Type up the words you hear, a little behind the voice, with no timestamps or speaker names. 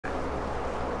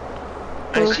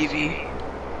TV.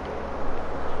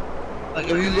 Like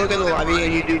if you look in the lobby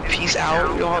and you do peace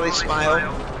out, you know how they smile?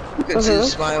 You can see the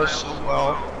smile so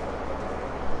well.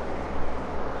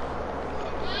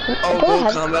 Oh,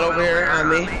 gold combat over here on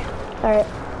me. Alright,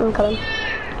 I'm coming.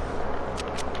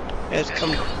 Yeah, it's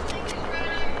coming.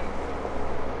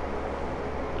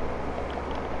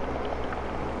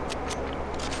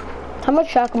 How much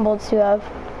shotgun bolts do you have?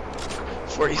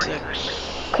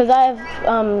 46. Cause I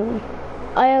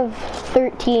have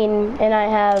 13 and I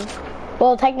have,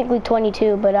 well technically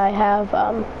 22, but I have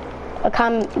a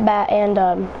combat and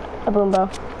a boom bow.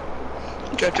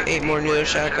 Got to 8 more near the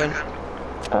shotgun.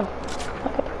 Oh,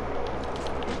 okay.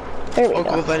 There we go.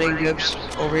 Local vending dibs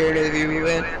over here to the view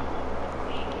in.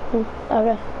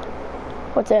 Okay.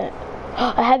 What's in it?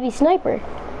 A heavy sniper.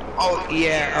 Oh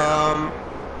yeah.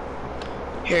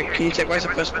 Here, can you take my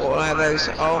suppressed bolt? I have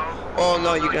that. Oh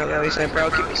no, you can have that heavy sniper.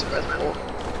 I'll keep my suppressed bolt.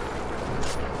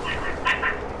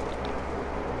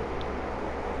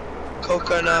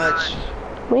 Coconuts.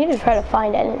 We need to try to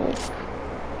find enemies.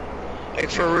 Like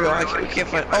for real, we can't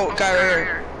find. Oh, guy right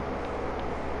here.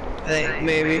 I think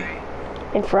maybe.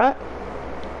 In front?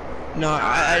 No,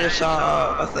 I just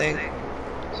saw a thing.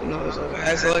 So no, it's like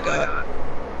I saw like a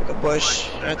bush,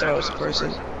 and I thought it was a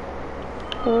person.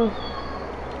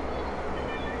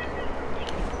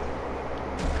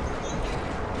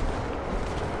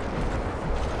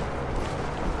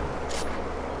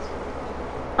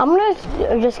 I'm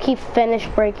gonna just keep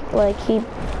keep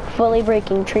fully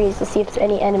breaking trees to see if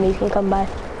any enemies can come by.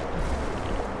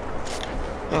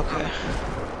 Okay.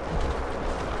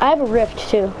 I have a rift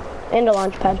too, and a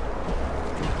launch pad.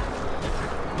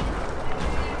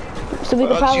 So we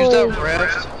could probably use that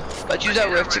rift. Let's use that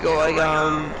rift to go like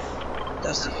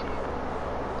Dusty.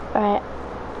 Alright.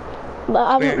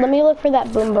 Let me look for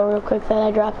that boom bow real quick that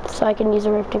I dropped so I can use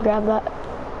a rift to grab that.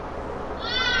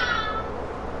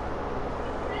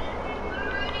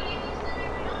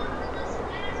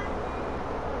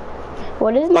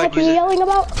 What is Matthew yelling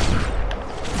about?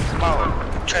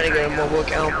 Oh, trying to get a mobile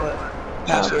account, but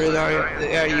password is already,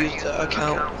 they already used the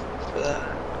account for that.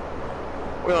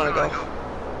 Where do you want to go?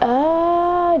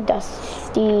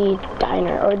 Dusty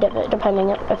Diner, or depending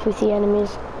if we see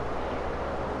enemies.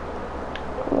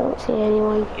 I don't see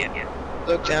anyone. Yeah.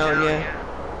 Look down, yeah.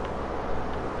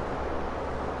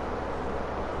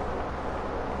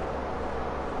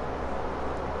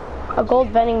 A gold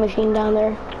vending machine down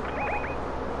there.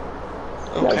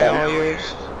 Okay, all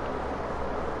yours.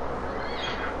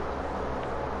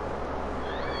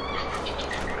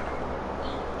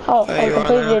 Oh, I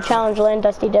completed a challenge, land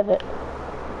Dusty Divot.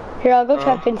 Here, I'll go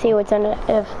check and see what's in it,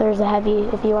 if there's a heavy,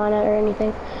 if you want it or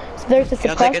anything. So there's a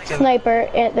suppressed sniper,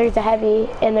 and there's a heavy,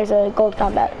 and there's a gold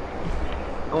combat.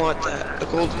 I want that. The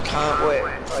gold combat, wait.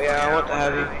 Oh yeah, I want the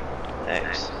heavy.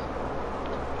 Thanks.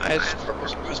 I have purple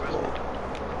suppressed bolt.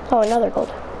 Oh, another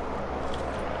gold.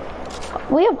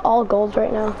 We have all golds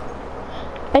right now.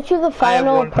 Bet you the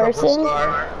final person.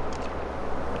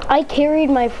 I carried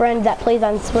my friend that plays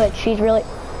on Switch. She's really.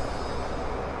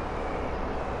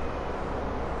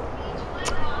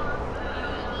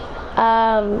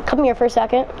 Come here for a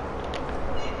second.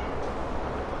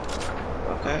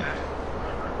 Okay.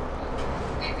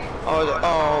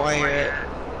 Oh, I hear it.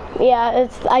 Yeah,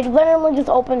 I literally just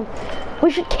opened. We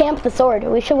should camp the sword.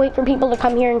 We should wait for people to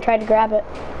come here and try to grab it.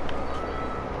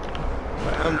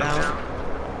 I'm down.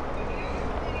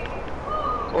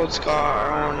 Gold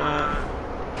scar, I want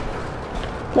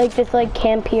that. Like just like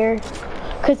camp here,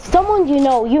 cause someone you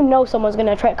know someone's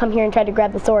gonna come here and try to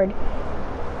grab the sword.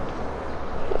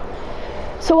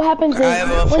 So what happens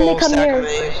is when they come here,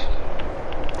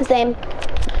 the same,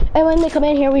 and when they come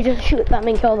in here, we just shoot them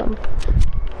and kill them.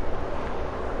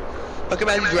 Look at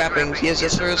my wrappings. He has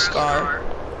just for a scar.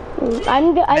 I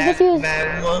just use.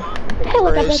 Hey,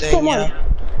 look, I got the same one.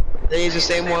 They use the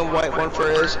same one, white one for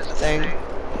his thing,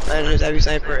 and his heavy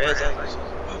sniper is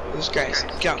this guy's.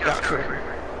 Get out, come here.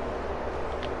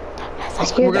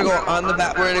 We're gonna go on the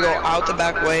back. We're gonna go out the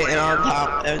back way and on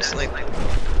top and snipe.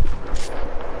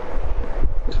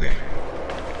 Come here.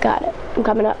 Got it. I'm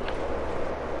coming up.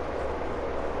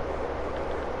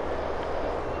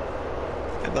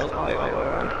 I built all the way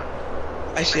around.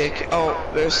 I see it. Oh,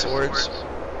 there's swords.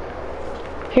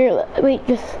 Here, wait,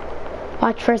 just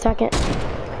watch for a second.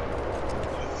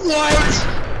 What?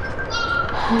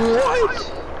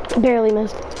 What? Barely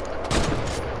missed.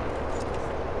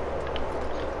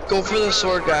 Go for the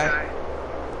sword guy.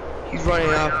 He's running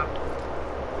up.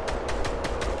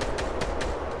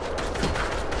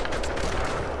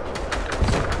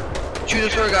 Shoot the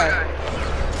sword guy.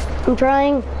 I'm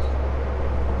trying.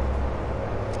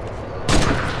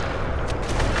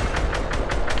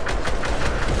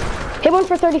 Hit one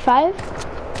for 35.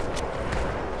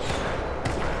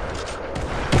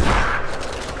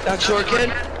 That's short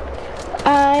kid.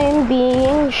 I'm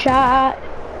being shot.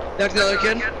 That's the other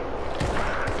kid.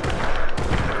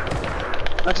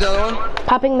 That's another one.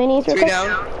 Popping minis. Three down.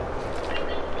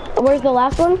 Where's the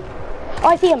last one? Oh,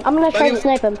 I see him. I'm gonna try to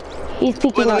snipe him. He's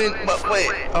peeking up. Wait.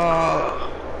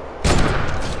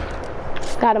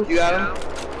 Got him. You got him?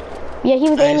 Yeah, he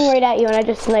was aiming right at you, and I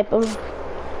just sniped him.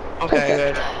 Okay,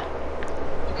 good.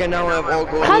 Okay, now we have all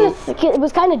gold. It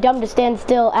was kind of dumb to stand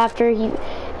still after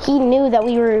he knew that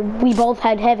we both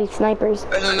had heavy snipers.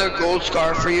 There's another gold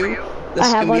scar for you. This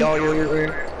I have one. Be all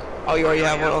your. Oh, you already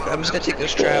have one. Okay, I'm just gonna take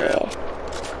this trap. Yeah.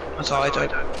 That's all I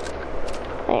took.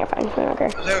 No, you're fine. I don't care.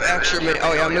 Is there extra minis?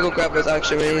 Oh yeah, I'm gonna go grab those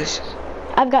extra minis.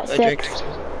 I've got 6.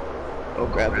 Go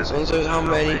grab these ones. There's how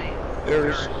many?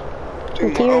 There's 2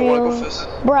 more. Material.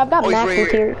 Oh, Bro, I've got max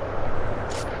material.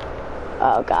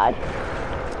 Oh god.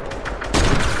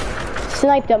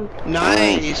 Sniped him.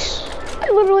 Nice. I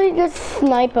literally just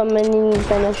snipe him and then you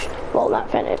finish. Well, not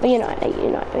finish, but you know what I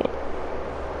mean.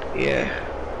 Yeah.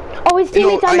 Oh, his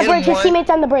teammates on the bridge. His teammates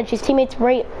on the bridge. His teammates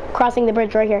right crossing the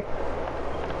bridge right here.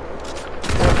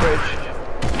 What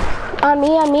bridge? On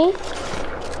me.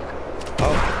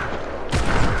 Oh.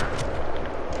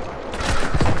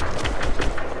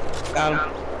 Got him.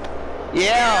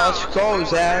 Yeah, let's go,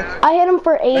 Zach. I hit him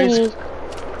for 80.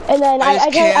 And then I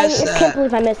can't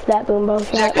believe I missed that boombo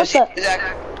shot.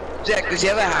 Zach, does he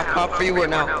have a half pop for you or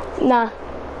no? Nah.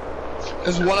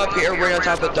 There's one up here right on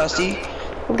top of Dusty.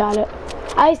 Got it.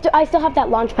 I still have that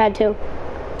launch pad too.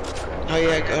 Oh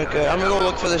yeah, good. I'm gonna go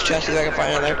look for this chest if I can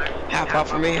find another half pop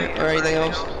for me or anything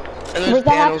else. And there's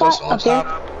panels also on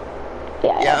top.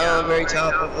 Yeah, on the very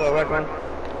top of the red one.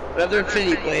 Another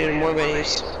infinity blade and more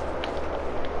minis.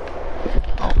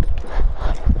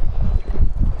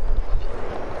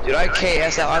 Dude, I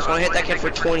KS that last one. I hit that kid for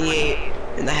 28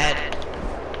 in the head.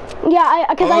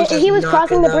 Yeah, he was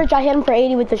crossing the bridge. I hit him for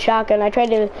 80 with the shotgun. I tried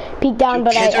to peek down,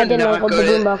 but I didn't hold the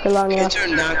boombo for long enough.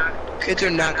 Kids are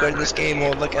not good in this game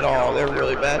mode, like at all. They're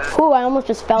really bad. Ooh, I almost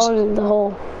just fell in the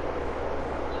hole.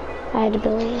 I had to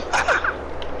build it.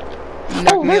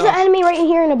 Oh, there's an enemy right in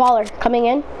here in a baller coming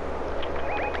in.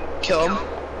 Kill him.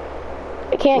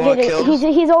 I can't get it.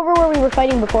 He's over where we were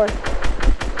fighting before.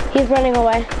 He's running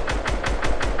away.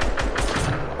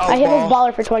 Oh, I hit his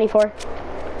baller for 24.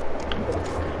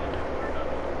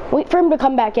 Wait for him to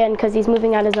come back in because he's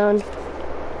moving out of zone.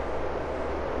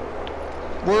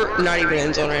 We're not even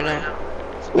in zone right now.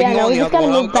 Yeah, no, we just gotta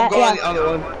move back. Go on the other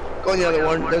one. Go on the other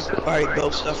one. There's already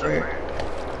built stuff right here.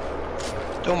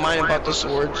 Don't mind about the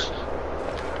swords.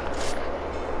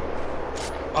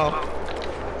 Oh.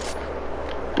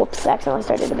 Whoops, accidentally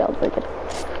started to build. We're good.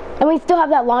 And we still have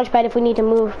that launch pad if we need to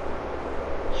move.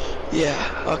 Yeah,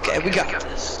 okay, we got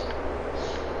this.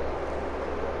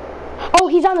 Oh,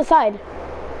 he's on the side.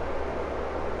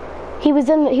 He was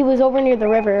over near the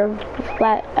river.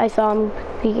 Flat. I saw him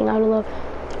peeking out a little.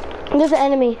 There's an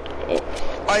enemy.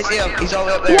 Oh, I see him. He's all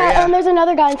the way up there. Yeah, and there's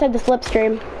another guy inside the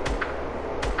slipstream.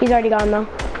 He's already gone though.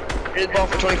 Hit his ball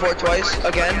for 24 twice.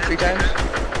 Again, 3 times.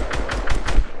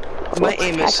 My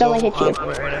aim is so hit you.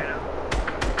 Right now.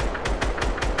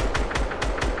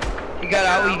 He got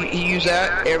out. He used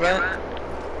that air vent.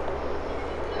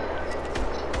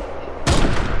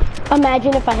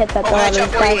 Imagine if I hit that. Oh, headshot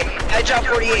 48. Headshot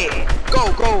 48. Go.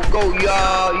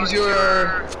 Use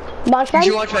your launch pad. Use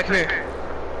your launch pad. Come here.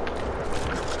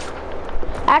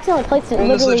 Accidentally placed it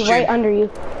literally right under you.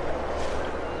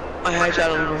 I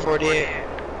headshot him for 48.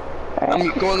 Right.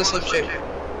 I'm going the slipstream.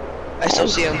 I still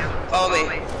see him. Follow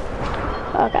me.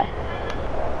 Okay.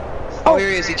 Oh, here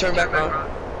he is. He turned back around.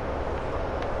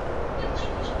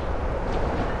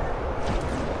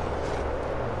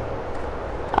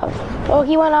 Oh,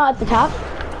 he went out at the top.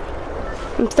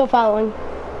 I'm still following.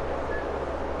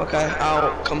 Okay,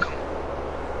 I'll come.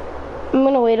 I'm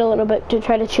gonna wait a little bit to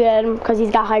try to shoot at him because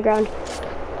he's got high ground.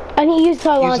 And he used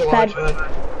our launch pad.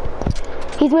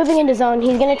 He's moving into zone.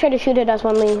 He's gonna try to shoot at us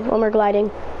when we're gliding.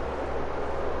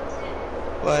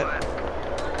 What?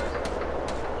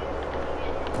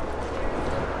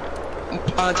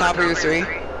 On top of your 3.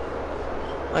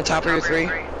 On top of your 3.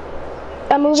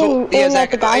 I'm moving in at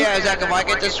the guy. Yeah, Zach, if I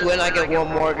get this win, I get one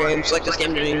more game. So like this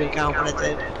game didn't even count when I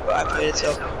did. But I played it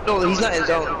so. No, he's not in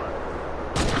zone.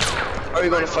 Are we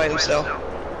going to fight him still?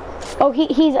 Oh, he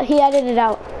edited it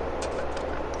out.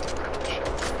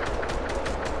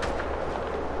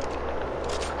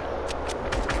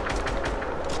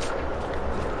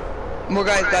 More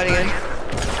guys batting in.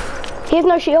 He has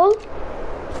no shield.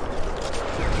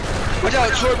 Watch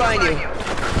out, sword behind you.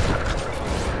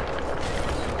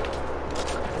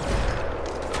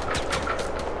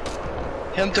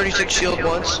 Him 36 shield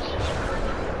once.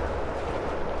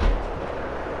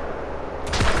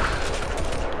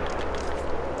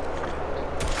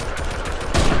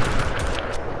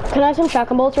 Can I have some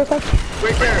shotgun bolts real quick?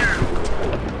 Right there.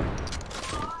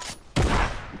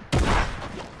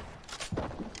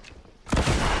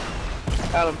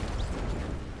 Got him.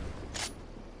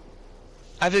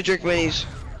 I have to drink minis.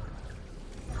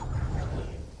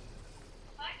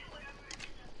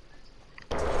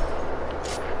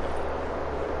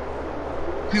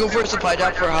 Can you go for a supply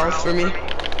drop for health for me?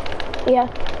 Yeah.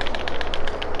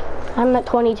 I'm at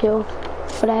 22,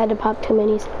 but I had to pop 2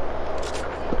 minis.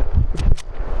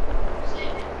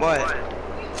 What?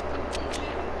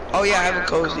 Oh yeah, I have a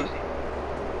cozy.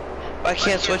 But I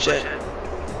can't switch it.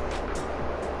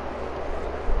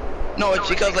 No, it's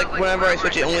because like whenever I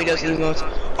switch it, only does emotes.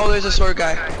 Oh, there's a sword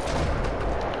guy.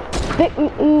 Big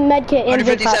medkit and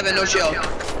 157, no shield.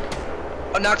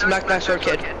 Oh, knocked sword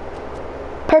kid.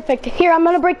 Perfect. Here, I'm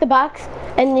gonna break the box,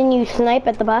 and then you snipe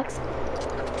at the box.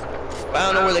 I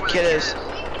don't know where the kid is.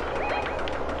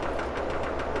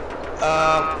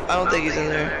 I don't think he's in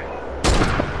there.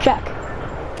 Check.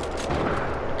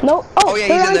 No. Oh, yeah,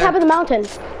 they're he's on in top there. of the mountain.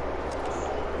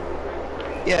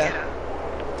 Yeah.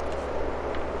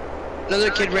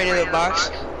 Another kid ran in the box.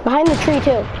 Behind the tree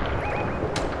too.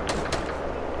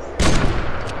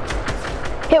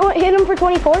 Hit him for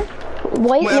 24.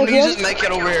 White. Wait, I'm gonna use this med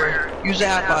kit over here. Use the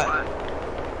half pot.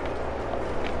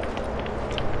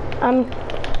 I'm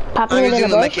popping it in a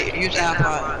bush. Use the half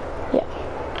pot. Yeah.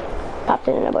 Popped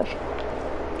it in a bush.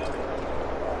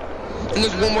 And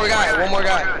there's one more guy.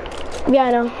 Yeah,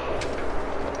 I know.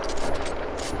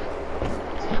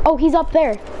 Oh, he's up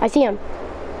there. I see him.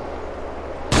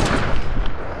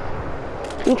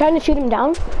 I'm trying to shoot him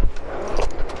down.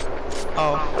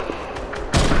 Oh.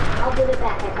 I'll do it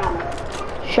back, I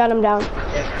promise. Shut him down.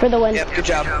 For the win. Yep, good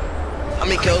job. How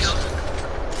many kills?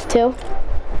 2.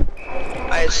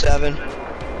 I had 7.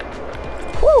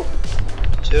 Woo!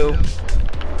 2.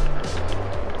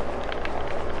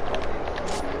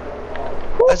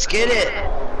 Let's get it.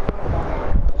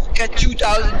 Got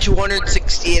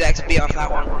 2,268 XP off that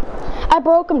one. I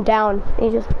broke him down. He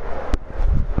just.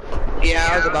 Yeah,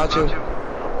 I was about to.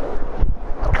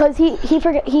 Cause he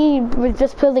forgot, he was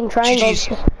just building triangles.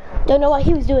 GG's. Don't know why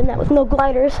he was doing that with no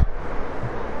gliders.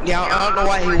 Yeah, I don't know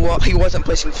why he wasn't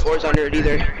placing floors under it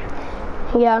either.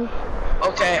 Yeah.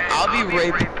 Okay, I'll be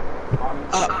right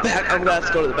back. I'm gonna have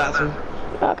to go to the bathroom.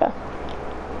 Okay.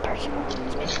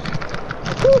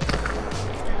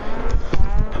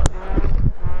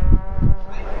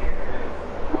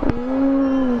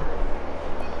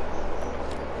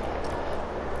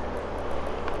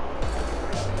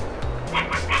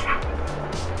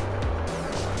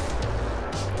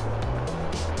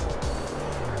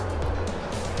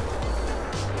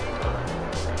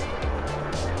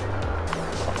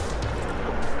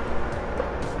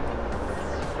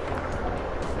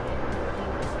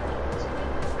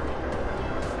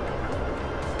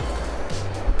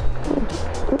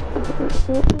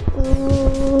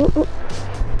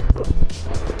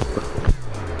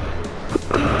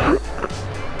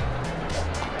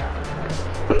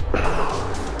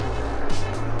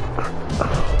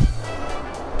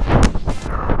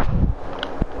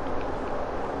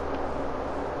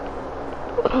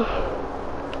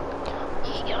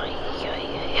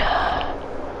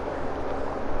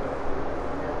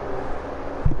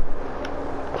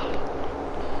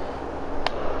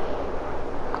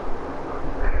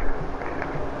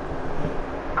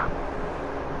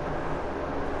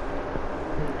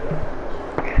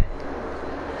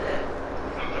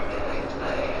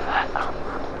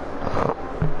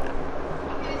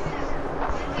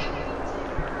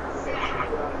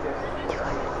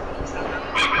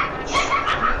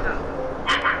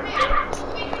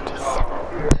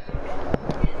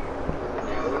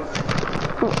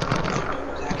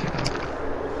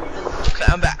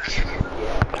 I'm back.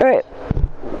 Alright.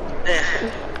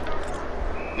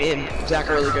 Me and Zach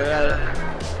are really good at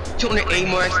it. 280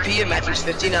 more XP, and Matthew's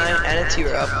 59, and a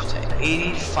tier up to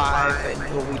 85, and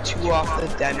he'll be 2 off the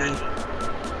demi.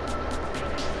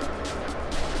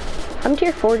 I'm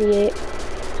tier 48.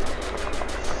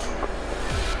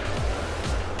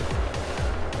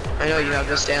 I know you have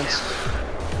this stance.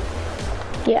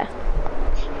 Yeah.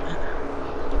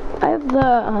 I have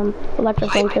the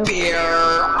electric thing too.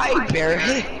 Hi bear,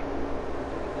 hey.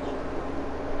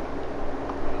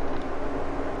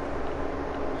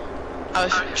 I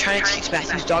was trying to teach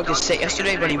Matthew's dog to sit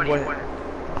yesterday, but he wouldn't.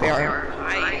 Bear,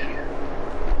 hi.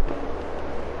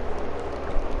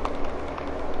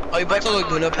 Oh, you bought the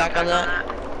Laguna pack on that?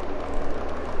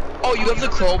 Oh, you have the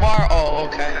crowbar? Oh,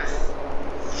 okay.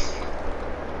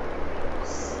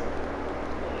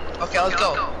 Okay, let's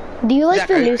go. Do you like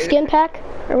the new skin pack?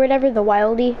 Or whatever, the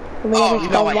Wildy? Oh,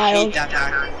 no, I hate that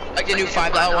pack. Like the new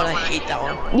 $5 one, I hate that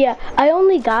one. Yeah, I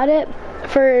only got it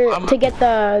to get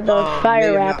the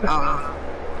fire wrap.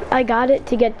 I got it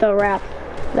to get the wrap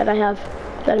that I have,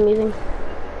 that I'm using.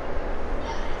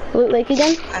 Loot Lake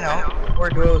again? I know. We're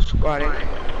duo squatting.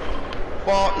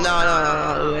 Well,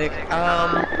 no, Loot Lake.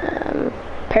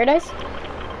 Paradise?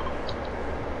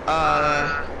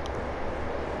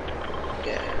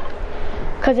 Yeah.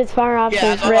 Cause it's far off.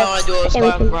 Yeah, that's all I want to do is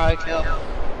squad kill.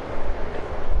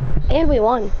 And we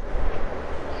won.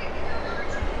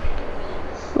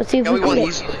 Let's see if we won can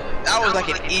easily. That was like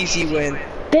an easy win.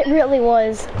 It really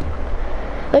was.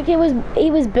 Like he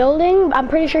was building. I'm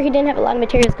pretty sure he didn't have a lot of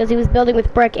materials because he was building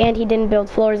with brick and he didn't build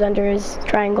floors under his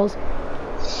triangles.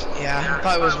 Yeah,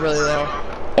 probably was really low.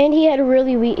 And he had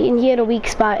a weak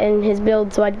spot in his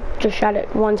build, so I just shot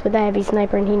it once with a heavy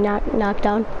sniper and he knocked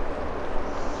down.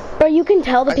 But you can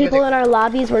tell the people in our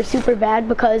lobbies were super bad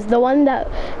because the one that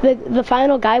the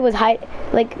final guy was I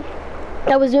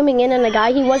was zooming in on the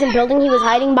guy, he wasn't building, he was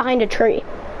hiding behind a tree.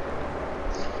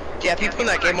 Yeah, people in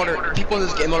this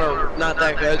game mode are not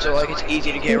that good, so like it's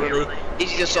easy to get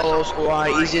easy to solo squad,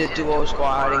 easy to duo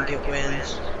squad and get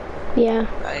wins. Yeah.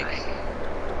 Like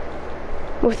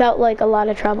without like a lot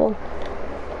of trouble.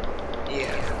 Yeah.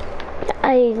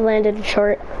 I landed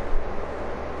short.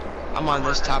 I'm on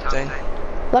this top thing.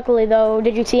 Luckily though,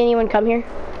 did you see anyone come here?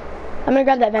 I'm gonna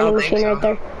grab that vending machine right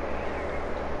there.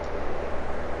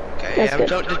 Okay, that's yeah, good.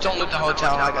 don't loot the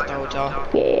hotel, I got the hotel.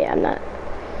 Yeah, I'm not.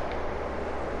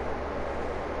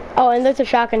 Oh, and there's a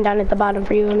shotgun down at the bottom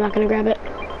for you, I'm not gonna grab it.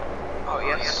 Oh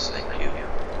yes, thank you.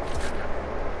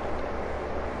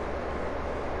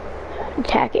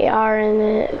 Attack AR and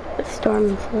the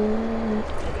storm flip.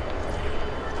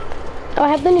 Oh, I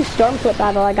have the new storm flip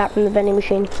bottle I got from the vending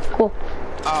machine. Cool.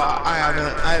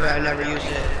 I never used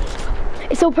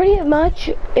it. So pretty much,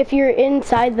 if you're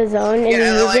inside the zone and you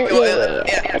use it,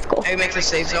 yeah, that's cool. It makes a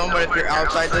safe zone, but if you're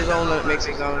outside the zone, then it makes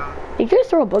a zone. Did you just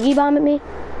throw a boogie bomb at me?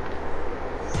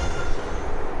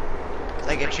 Did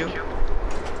I get you?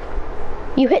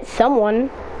 You hit someone,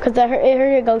 cause it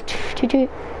heard it go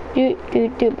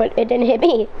do, but it didn't hit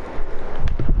me.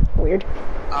 Weird.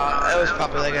 It was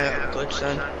probably like a glitch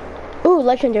then. Ooh,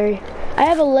 legendary. I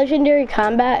have a legendary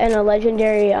combat and a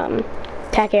legendary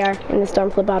tac AR in the storm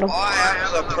flip bottle. All I have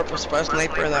is a purple spy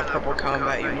sniper and that purple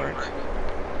combat you marked.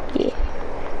 Yeah.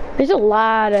 There's a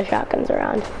lot of shotguns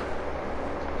around.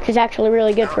 Which is actually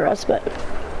really good for us, but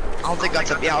I don't think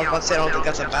that's I was about to say I don't think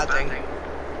that's a bad thing.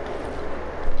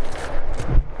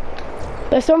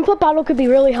 The storm flip bottle could be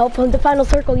really helpful. In the final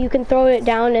circle, you can throw it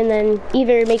down and then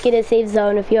either make it a safe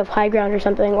zone if you have high ground or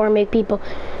something, or make people,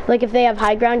 like if they have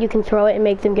high ground, you can throw it and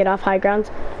make them get off high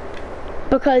grounds.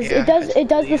 Because it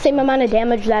does the same amount of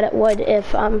damage that it would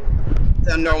if the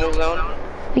normal zone.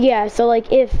 Yeah, so like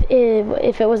if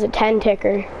it was a 10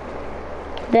 ticker,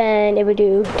 then it would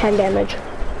do 10 damage.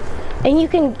 And you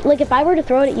can, like if I were to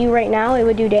throw it at you right now, it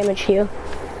would do damage to you.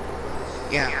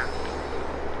 Yeah.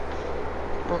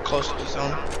 We're close to the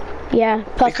zone. Yeah,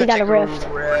 plus we got a rift.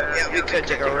 Yeah, we could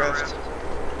take a rift.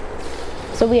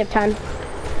 So we have time.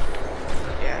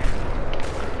 Yeah.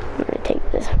 I'm gonna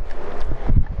take this.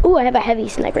 Ooh, I have a heavy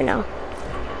sniper now.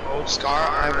 Old Scar,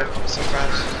 I have a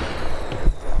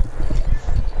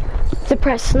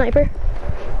suppressed sniper.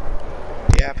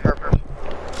 Yeah, purple.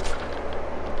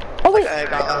 Oh wait.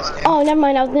 Oh, never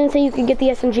mind. I was gonna say you could get the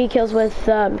SMG kills with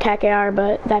tac AR,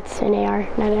 but that's an AR,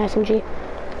 not an SMG.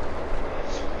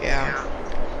 Yeah.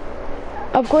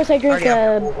 Of course I drink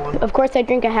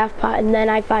a half pot and then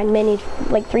I find minis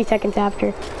like 3 seconds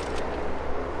after.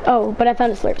 Oh, but I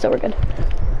found a slurp, so we're good.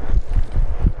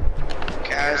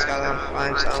 Okay, I just gotta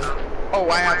find some. Oh,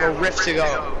 I have a rift to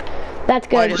go. That's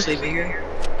good. Why just leave it here?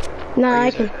 Nah, I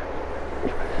can.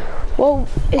 Well,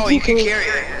 oh, you can carry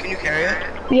it. Can you carry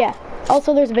it? Yeah.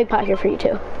 Also, there's a big pot here for you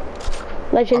too.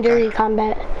 Legendary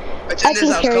combat. It's in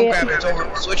this house. Come grab it. It's over.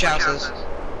 Switch houses.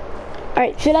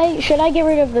 Alright, should I get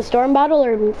rid of the storm bottle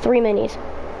or 3 minis?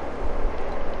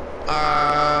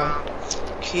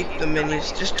 Keep the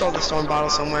minis. Just throw the storm bottle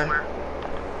somewhere.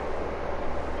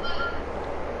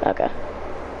 Okay.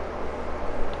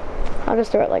 I'll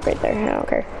just throw it like right there. I don't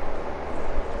care.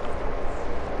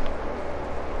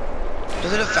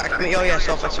 Does it affect me? Oh yeah,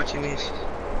 so it affects your teammates.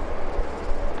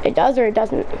 It does or it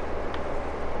doesn't?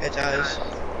 It does.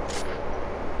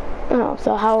 Oh,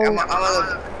 so how?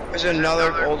 There's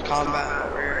another old combat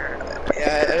over here.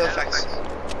 Yeah, it affects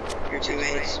your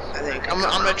teammates, I think. I'm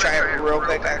gonna try it real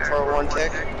quick for 1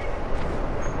 tick.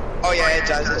 Oh yeah, it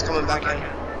does. It's coming back in.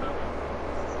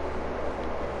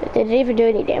 Did it even do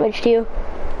any damage to you?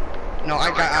 No, I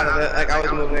got out of it. Like I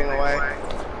was moving away.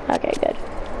 Okay, good.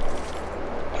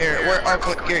 Here,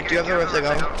 here, do you have the rift to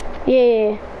go?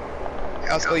 Yeah.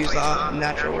 Let's go use the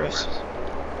natural rifts.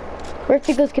 Rift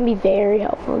Eagles can be very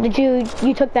helpful.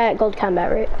 You took that gold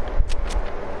combat, right?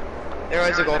 There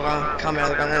is a gold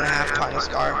combat gun and a half ton of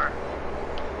scar.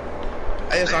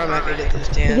 I just automatically did this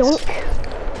dance. Yonk.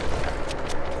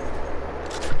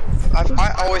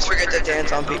 I always forget to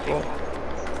dance on people.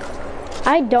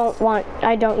 I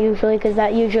don't usually, because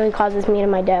that usually causes me to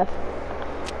my death.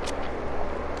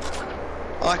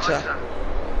 Alexa,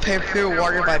 pure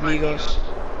water by Migos.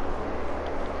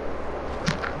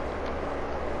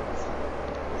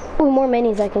 Ooh, more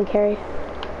minis I can carry.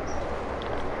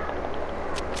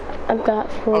 I've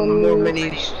got 4 more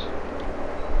minis.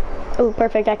 Oh,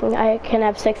 perfect. I can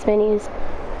have 6 minis.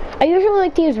 I usually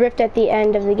like to use Rift at the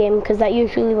end of the game because that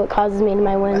usually what causes me to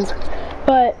my wins.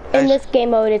 But in this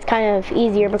game mode, it's kind of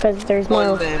easier because there's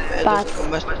more bots.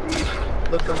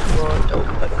 Looking for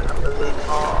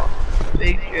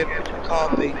big drip, what you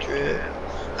call big drip.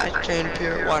 Ice chain,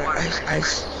 pure water,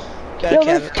 ice. Yo,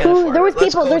 there's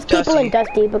people in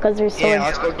Dusty because there's swords. Yeah,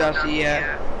 let's go Dusty,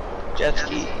 yeah. Jet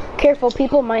ski. Careful,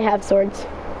 people might have swords.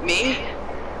 Me?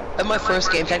 That's my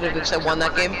first game, technically, because I won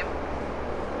that game.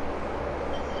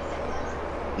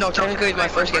 No, technically it's my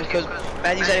first game, because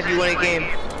Matthew said if you win a game.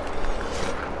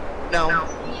 No.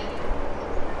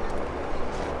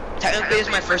 Technically it's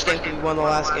my first game, because we won the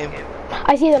last game.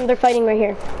 I see them, they're fighting right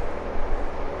here.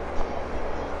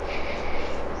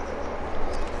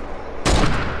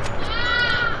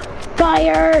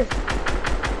 Fire!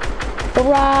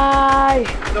 Barrage!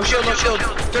 No shield, no shield.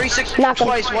 36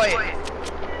 twice white.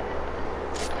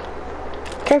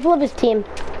 Careful of his team.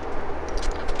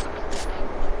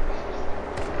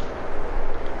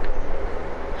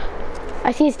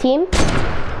 I see his team.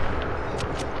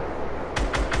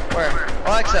 Where?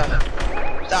 Alexa,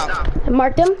 stop. I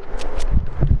marked him.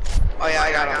 Oh yeah,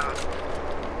 I got him.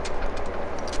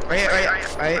 Right here,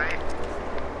 right.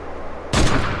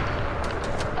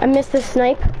 I missed the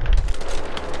snipe.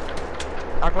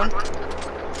 Knock one.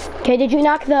 Okay, did you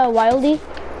knock the Wildie?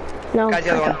 No. Got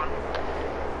the other one.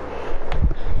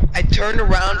 I turned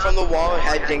around from the wall and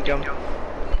head dinked him.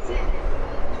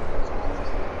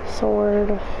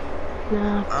 Sword.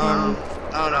 No. No.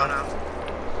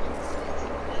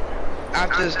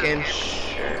 After this game,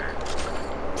 sure.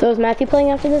 So is Matthew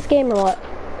playing after this game or what?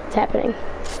 What's happening?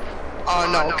 Oh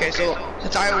no, okay, so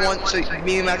since I won, so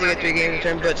me and Matthew get 3 games in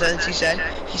turn, but since he said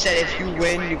if you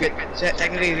win, you get,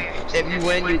 technically, if you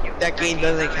win, that game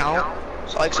doesn't count.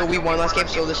 So like, so we won last game,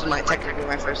 so this is technically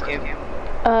my first game.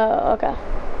 Okay.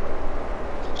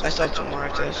 So I still have 2 more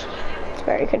after this. It's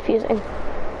very confusing.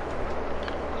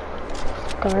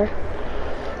 Scar.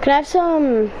 Can I have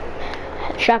some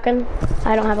shotgun?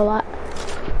 I don't have a lot.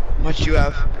 How much do you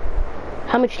have?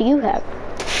 How much do you have?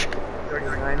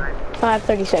 39. I have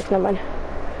 36, never mind.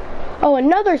 Oh,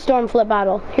 another storm flip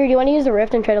bottle. Here, do you want to use the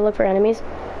rift and try to look for enemies?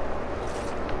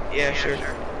 Yeah, sure.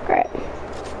 Alright.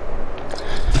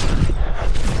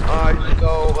 Just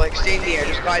go, like, stay in the air,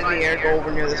 just glide in the air, go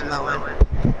over near this mountain.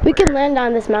 We can land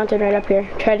on this mountain right up here.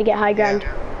 Try to get high ground.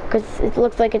 Because it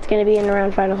looks like it's going to be in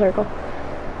around final circle.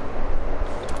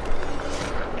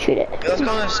 Shoot it. Yeah, let's go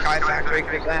to the Sky Factory,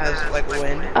 because that has, like,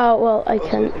 wind. Oh, well, I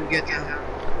couldn't.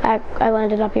 I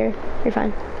landed up here. You're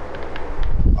fine.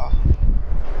 Oh.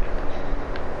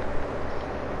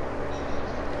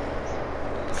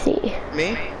 Let's see.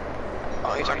 Me?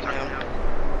 Oh, you're talking to him.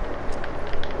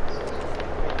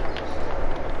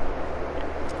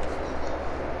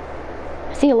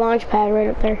 I see a launch pad right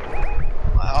up there.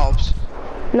 That helps.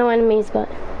 No enemies, but...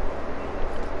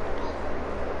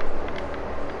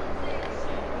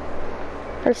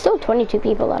 There's still 22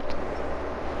 people left.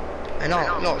 I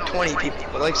know, no, 20 people,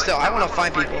 but like still, I want to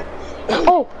find people.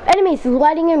 Oh, enemies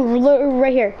lighting in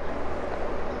right here.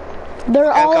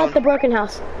 They're all at the broken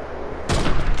house.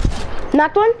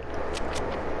 Knocked one?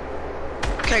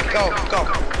 Okay, go.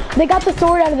 They got the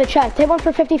sword out of the chest. Hit one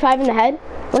for 55 in the head.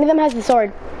 One of them has the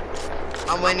sword.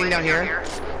 I'm landing down here.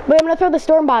 Wait, I'm gonna throw the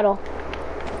storm bottle.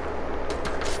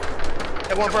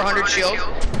 Hit one for 100 shield.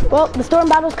 Well, the storm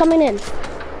bottle's coming in.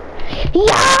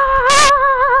 Yeah!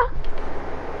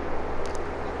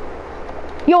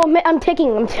 Yo, I'm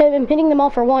hitting them all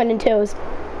for 1 and 2s.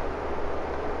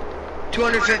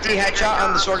 250 headshot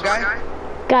on the sword guy.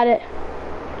 Got it.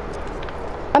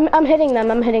 I'm hitting them.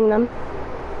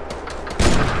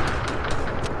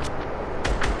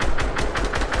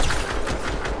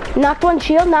 Knocked one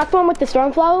shield. Knocked one with the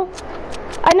storm flow.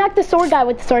 I knocked the sword guy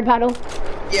with the sword paddle.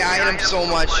 Yeah, I hit him so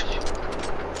much.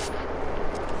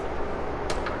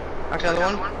 Knocked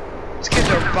another one. These kids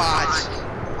are bots.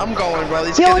 I'm going, bro.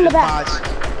 These kids in the are back.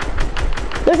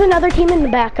 bots. There's another team in the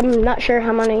back. I'm not sure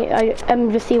how many.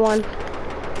 I'm just see one.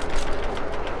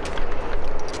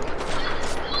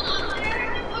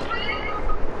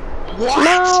 What?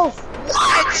 No.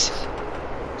 What?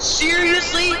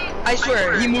 Seriously? I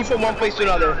swear, he moved from one place to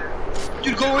another.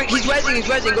 Dude, go. He's rezzing. He's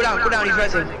rezzing. Go down. Go down. He's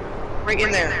rezzing. Right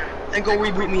in there. And go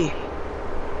reboot me.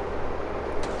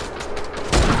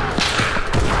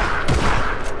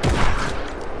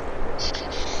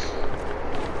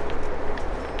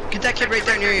 Get that kid right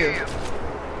there near you.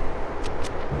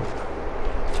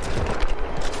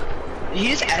 Did he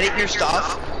just edit your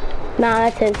stuff? Nah,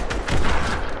 that's his.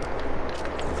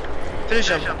 Finish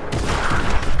him.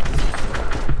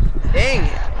 Dang.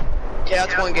 Yeah,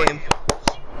 that's one game.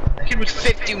 That kid was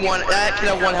 51. That kid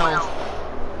had 1 health.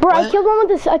 Bro, What? I killed one with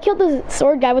this. I killed the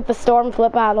sword guy with the storm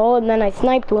flip battle, and then I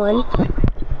sniped one.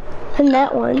 And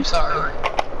that one. I'm sorry.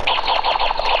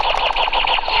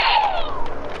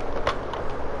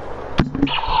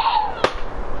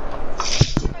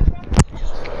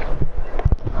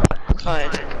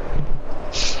 Fine.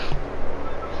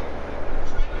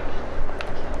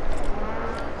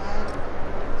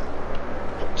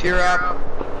 Cheer up.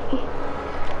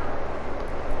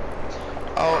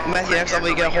 Oh, Matthew, next time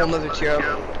we get a whole nother cheer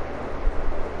up.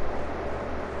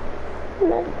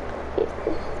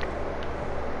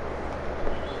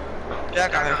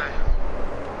 Jack on him.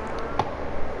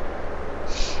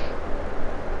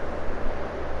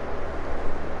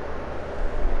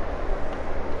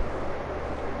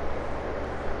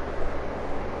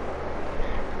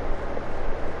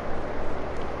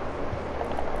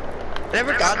 I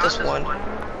never got this one.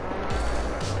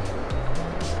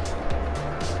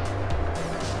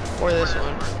 Or this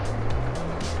one.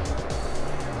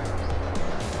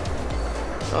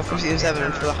 Oh, from season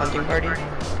 7 for the hunting party.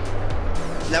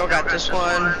 Never got this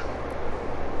one.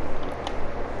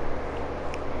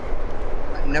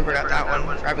 I never got that one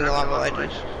for having the lava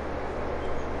legends.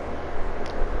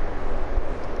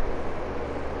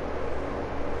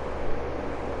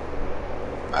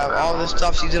 I have all this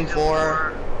stuff, season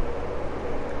 4.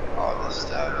 All this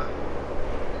stuff.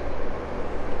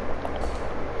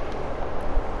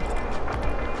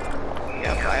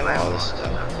 Yep, I have all this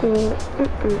stuff.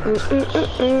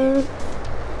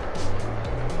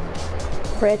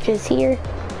 Rich is here.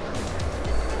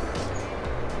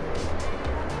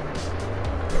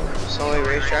 It's only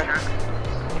racetrack.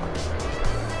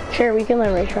 Sure, we can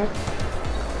learn racetrack.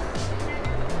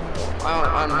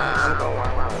 I'm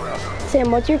going.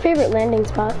 Sam, what's your favorite landing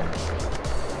spot?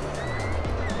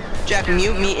 Jack,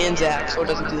 mute me and Zach so it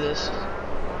doesn't do this.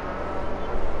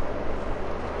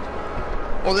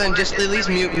 Well then, just at least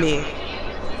mute me.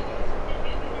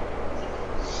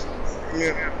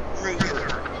 Yeah.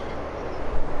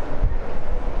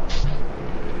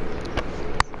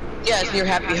 Yeah, it's near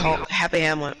Happy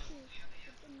Hamlet.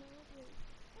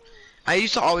 I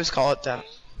used to always call it that.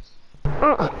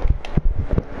 I'm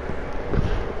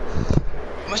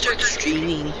gonna start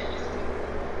streaming.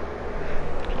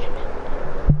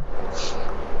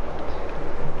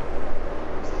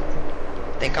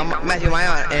 Think I'm Matthew, am I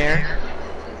on air?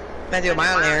 Matthew, am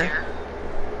I on air?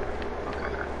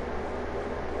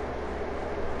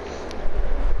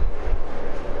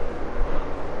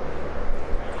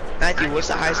 Matthew, what's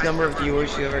the highest number of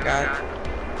viewers you ever got?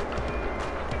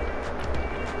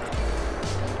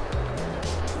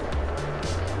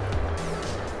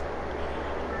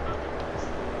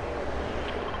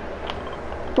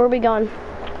 Where are we going?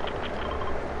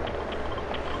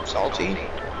 Salty.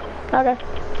 Okay.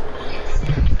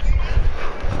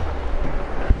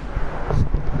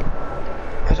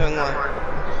 That's what I'm going.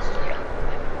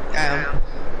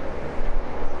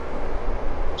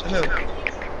 So who?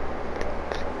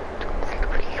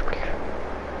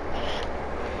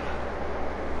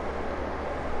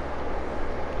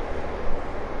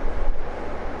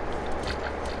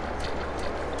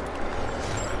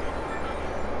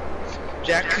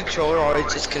 Jack's controller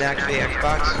always disconnects the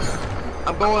Xbox.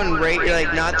 I'm going right,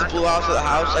 like, not the blue house or the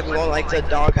house, like, I'm going, like, the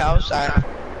dog house.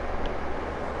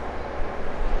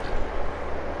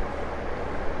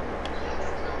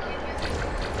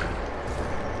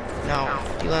 No,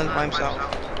 he lands by himself.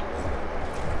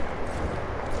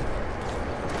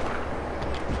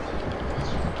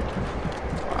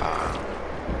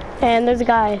 Wow. And there's a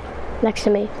guy next to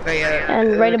me. Okay, yeah,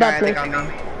 and right above me.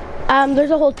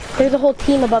 There's a whole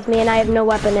team above me, and I have no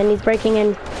weapon, and he's breaking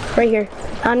in right here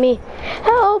on me.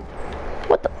 Help!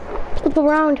 What the? Flip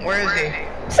around. Where is he?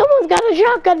 Someone's got a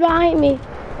shotgun behind me.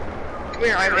 Come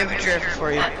here, I have infantry rifle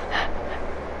for you.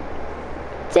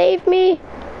 Save me!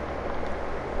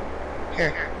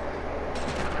 Here.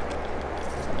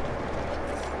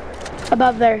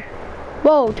 Above there.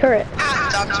 Whoa, turret. Ah,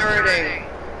 stop turreting.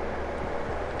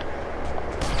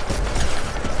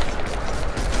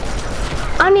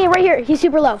 On me, right here. He's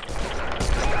super low.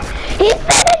 He's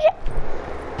finished.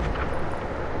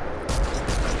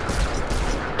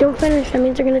 Don't finish. That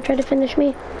means they're gonna try to finish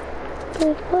me.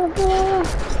 Blah, blah, blah.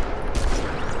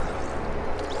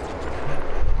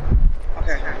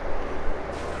 Okay.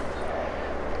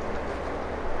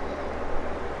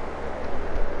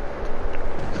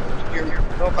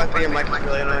 No, if I think your mic is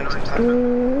really annoying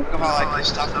sometimes. Look how I can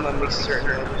stop them and make certain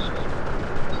noises.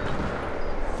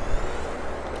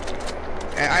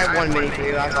 Okay, I have 1 minute for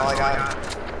you, that's all I got.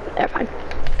 They're fine.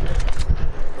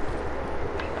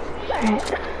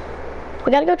 Alright.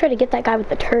 We gotta go try to get that guy with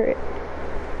the turret.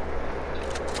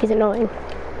 He's annoying.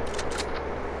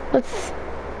 Let's...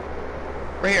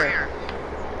 Right here.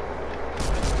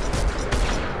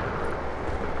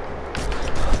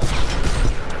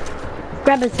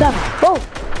 Grab his stuff. Whoa!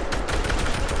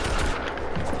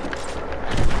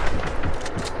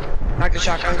 Knock the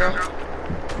shotgun, girl.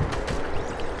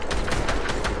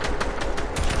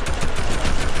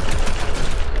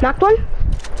 Knocked one?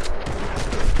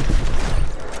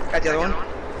 Got the other one.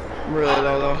 I'm really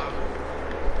low though.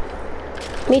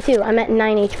 Me too. I'm at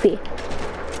 9 HP.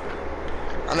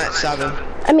 I'm at 7.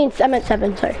 I'm at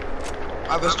 7, sorry.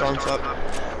 I have a storm flip.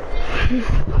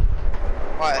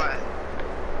 What?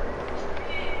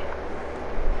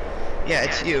 Yeah,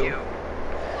 it's you.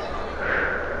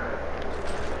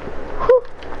 Whew.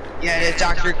 Yeah, it's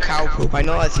Dr. Cow Poop. I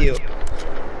know that's you.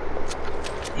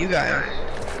 You got it.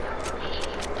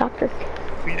 Doctor.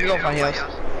 We need to go find heals.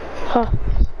 Huh.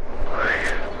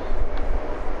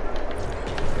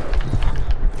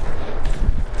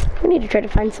 We need to try to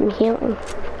find some healing.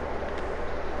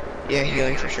 Yeah,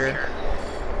 healing for sure.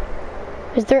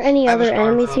 Is there any other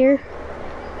enemies here?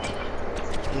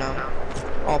 No.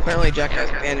 Oh, apparently Jack has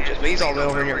bandages, but he's all the way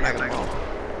over near Mega Mall.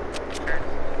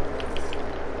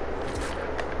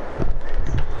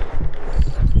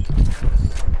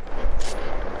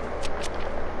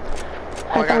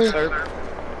 Oh, I got a slurp.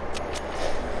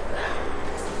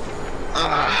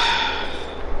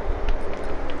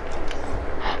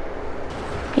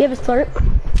 You have a slurp?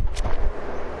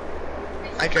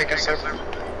 I drank a slurp.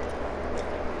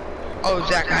 Oh,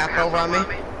 Zach, half over on me.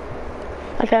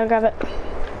 Okay, I'll grab it.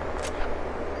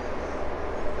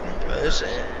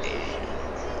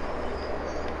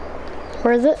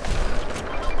 Where is it?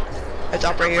 It's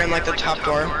up right here in like the top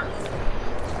door.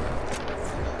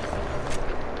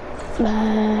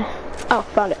 Oh,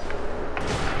 found it.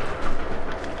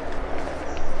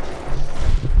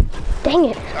 Dang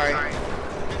it. Sorry.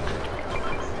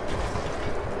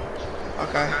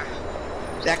 Okay.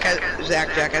 Jack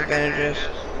has bandages.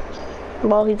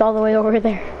 Well, he's all the way over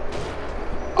there.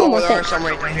 Oh, well, there are some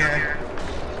right down here.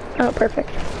 Oh, perfect.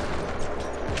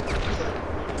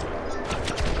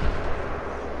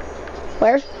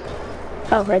 Where?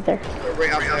 Oh, right there.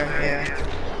 Right up there, yeah.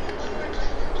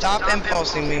 Stop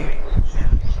impulsing me.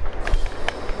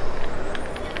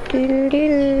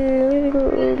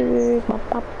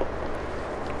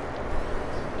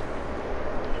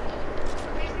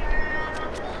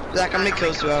 Zach, how many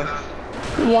kills do you have?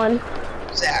 1.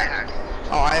 Zach.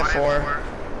 Oh, I have 4.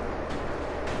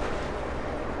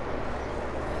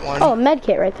 1. Oh, a med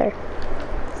kit right there.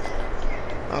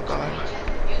 Oh god.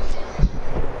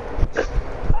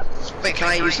 Wait, can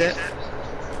I use it?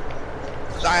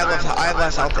 'Cause I have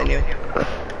less health than you.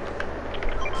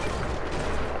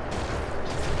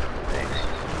 Thanks.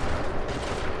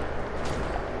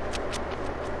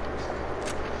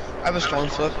 I have a storm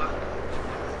flip.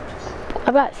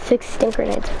 I've got 6 stink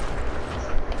grenades.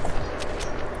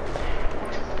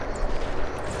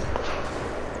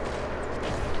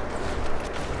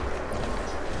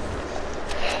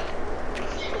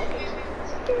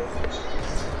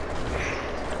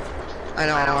 I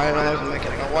know, I don't know if I'm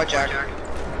making it. What, Jack?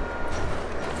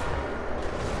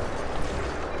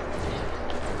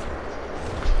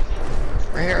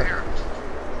 Right here.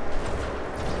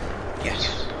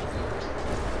 Yes.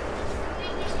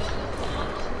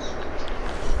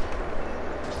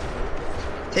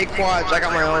 Take quads, I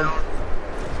got my own.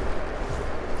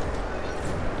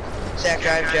 Zach,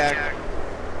 drive Jack.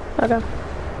 Okay.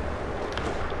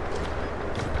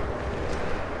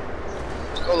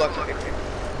 Let's go look.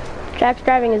 Jack's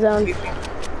driving his own.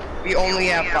 We only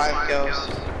have 5 kills.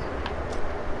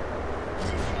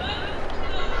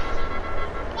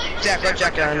 Zach, let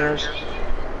Jack down yours.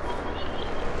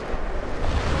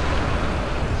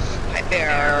 Hi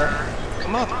there.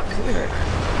 Come up, come here.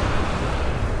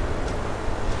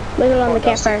 Leave it on the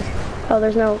campfire. Oh,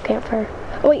 there's no campfire.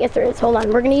 Oh wait, yes there is. Hold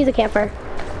on, we're gonna use a campfire.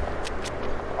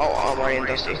 Oh, Oh, I'm already in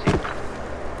Dusty.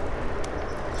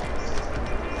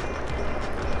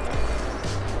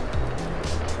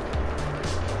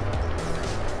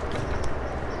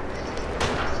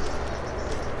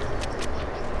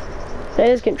 Did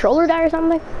his controller die or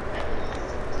something?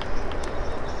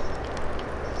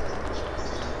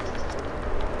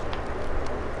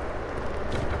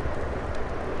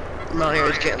 I'm out here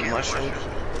just getting mushrooms.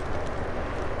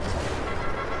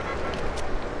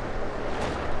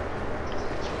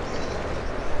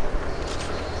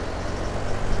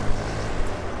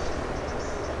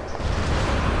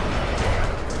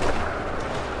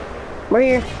 We're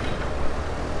here.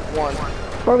 One.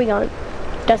 Where are we going?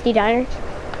 Dusty Diner?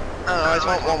 I don't know, I just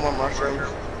want one more mushroom.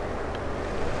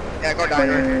 Yeah, go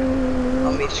diner.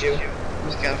 I'll meet you. I'm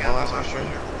just getting my last mushroom.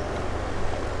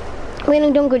 We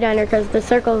don't go diner because the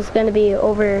circle's gonna be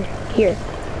over here.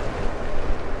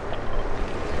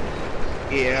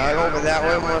 Yeah, I go over that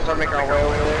way. We're gonna start making our way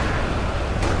over there.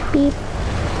 Beep.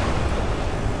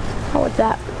 Oh, what's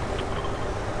that?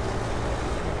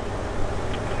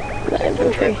 The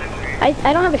infantry.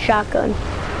 I don't have a shotgun.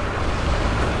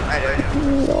 I do.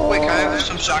 No. Wait, can I have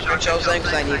some shotgun shells then?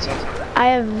 Because I need some. I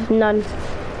have none.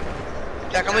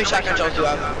 Jack, how many shotgun shells do you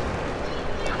have?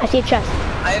 I see a chest.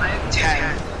 I have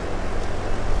 10.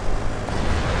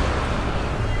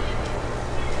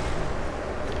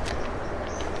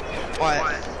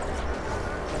 What?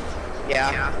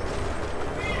 Yeah.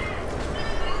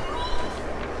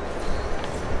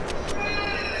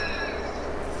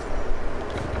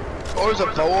 Oh, there's a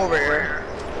bow over here.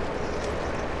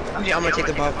 Yeah, I'm gonna take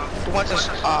the bow. Who wants this,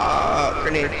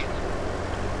 grenade?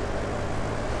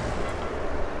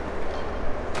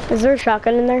 Is there a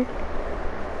shotgun in there?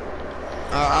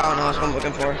 I don't know, that's what I'm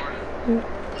looking for.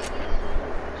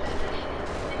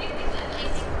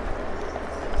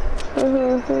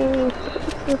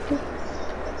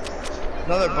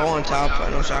 Another bow on top, but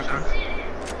no shotgun.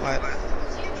 What?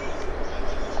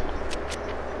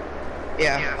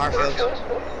 Yeah, Harfield.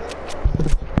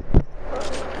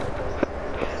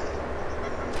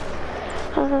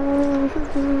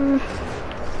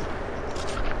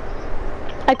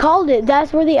 I called it.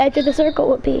 That's where the edge of the circle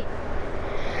would be.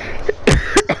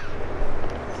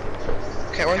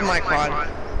 Okay, where's my quad?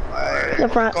 The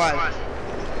front. Quad.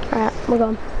 Alright, we're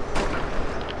going.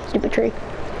 Stupid tree.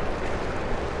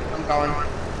 I'm going.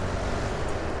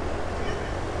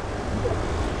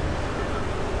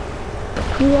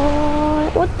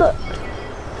 What the?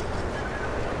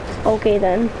 Okay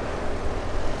then.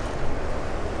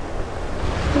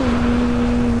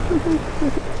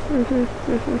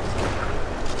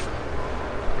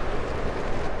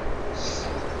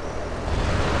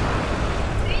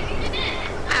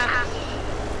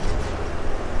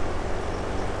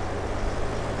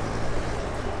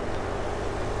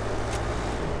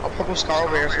 Purple scar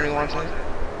over here if somebody wants it.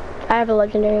 I have a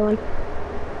legendary one.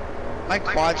 My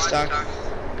quad's stuck.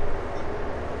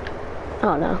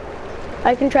 Oh no.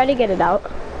 I can try to get it out.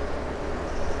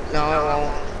 No, it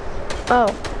won't. Oh.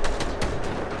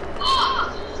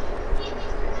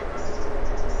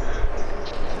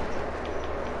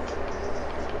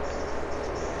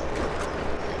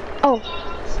 Oh.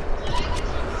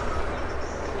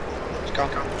 Let's go.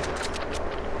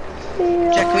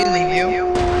 Jack, can we leave you?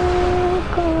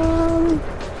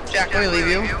 Jack, can we leave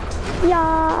you?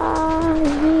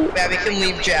 Yeah. Yeah, we can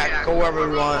leave Jack. Go wherever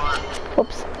we want.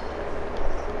 Whoops.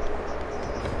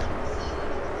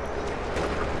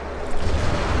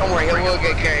 Don't worry, we'll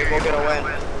get carried. We'll get away.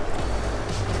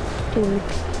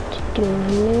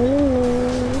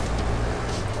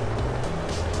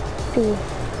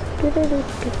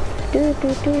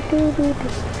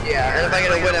 Yeah, and if I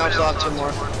get a win, I'll still have 2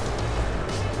 more.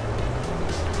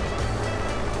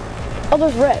 Oh,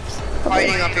 there's rips.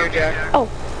 Fighting up here, Jack. Oh.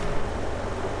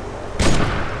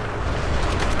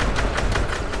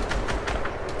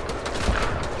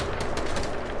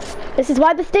 This is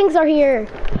why the stings are here.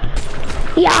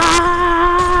 Yeah,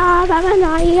 I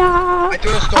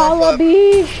threw a storm flip.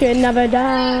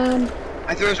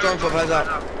 I threw a storm flip, heads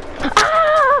up.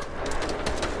 Ah!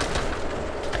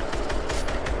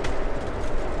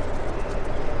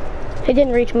 It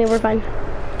didn't reach me, we're fine.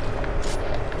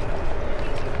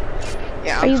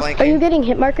 Yeah, I'm flanking. Are you getting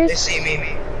hit markers? They see me.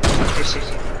 They see me.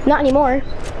 Not anymore,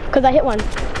 because I hit one.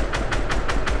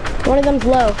 One of them's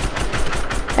low.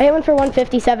 I hit one for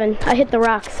 157. I hit the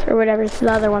rocks, or whatever, it's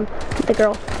the other one, the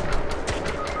girl.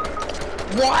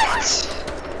 What?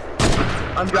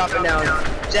 I'm dropping down.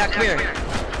 Jack, come here.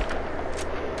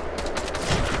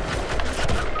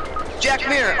 Jack,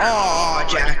 come here. Oh,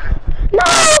 Jack. No!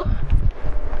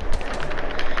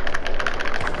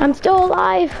 I'm still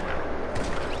alive.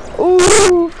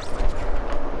 Ooh.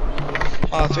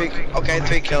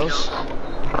 3 kills.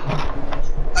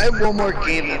 I have one more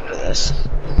game after this.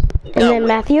 And then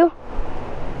Matthew?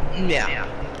 Yeah.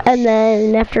 And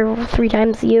then after 3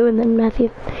 times you, and then Matthew.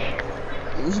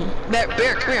 Bear,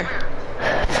 come here.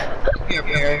 Here,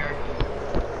 Bear.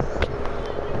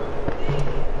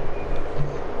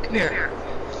 Come here.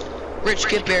 Rich,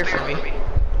 get Bear for me.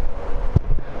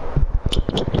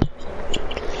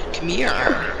 Come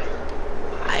here.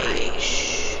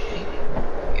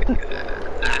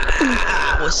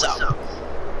 What's up?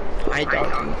 Hi,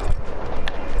 dog.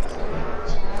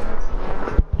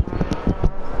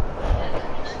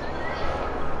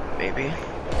 Maybe.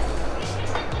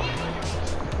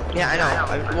 Yeah, I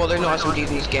know. Well, there's no SMGs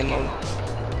in this game mode.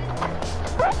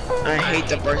 I hate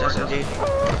the burst SMG.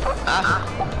 Ah.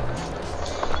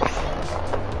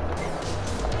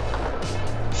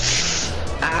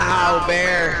 Ow,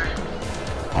 Bear.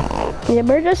 Did the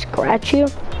bird just scratch you?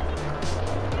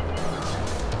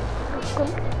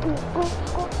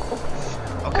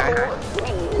 Okay.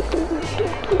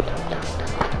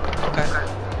 Okay.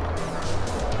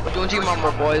 We're doing team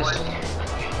armor, boys.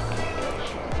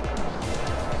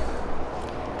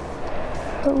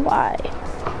 Why?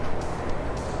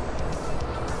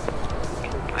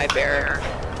 Hi, Bear.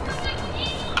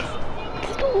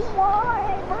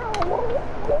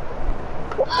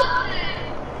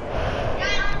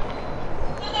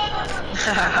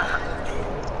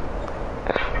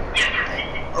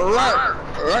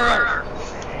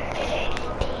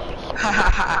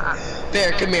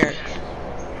 Bear, come here.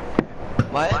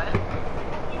 What?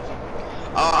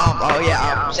 Oh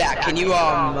yeah, Zach, can you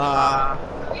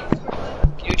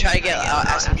try to get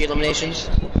SMG eliminations?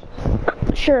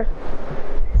 Sure.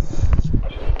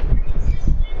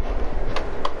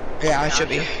 Yeah, I should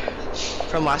be.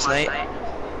 From last night.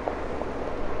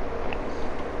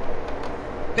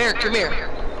 Bear, come here.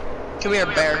 Come here,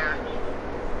 Bear.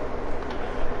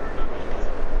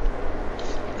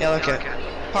 Yeah, look at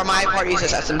my party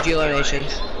says SMG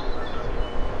eliminations.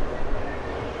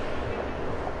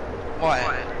 What?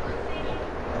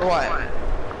 Or what?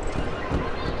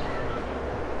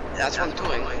 That's what I'm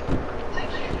doing.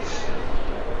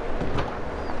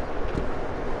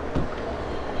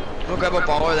 We'll grab a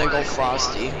baller, then go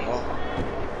Frosty. Well,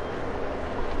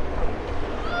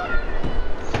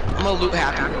 I'm gonna loot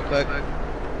Happy real quick.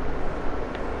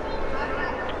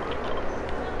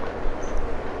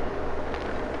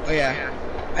 Oh yeah,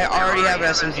 I already have an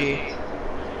SMG.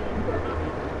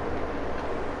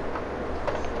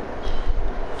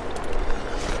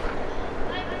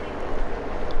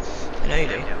 I know you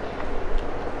do.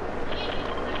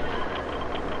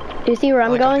 Do you see where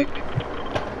I'm going?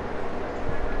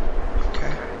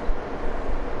 Okay.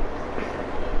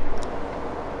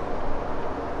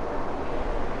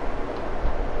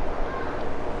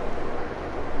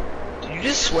 Did you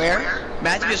just swear?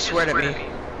 Matthew just swear at me.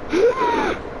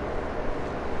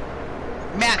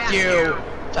 Matthew!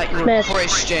 Thought you were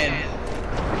Christian.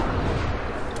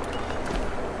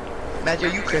 Matthew,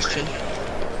 are you Christian?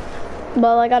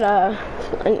 Well, I got a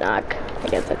knock. I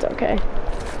guess that's okay.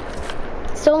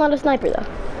 Still not a sniper though.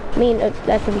 I mean,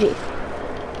 SMG.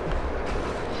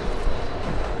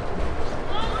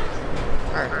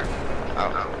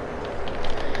 Oh.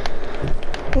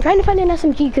 I'm trying to find an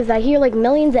SMG because I hear like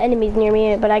millions of enemies near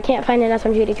me, but I can't find an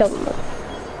SMG to kill them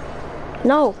with.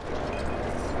 No.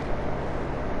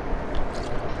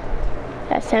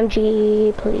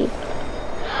 SMG, please.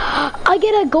 I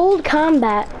get a gold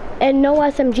combat and no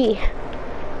SMG.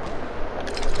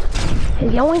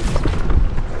 Yoink.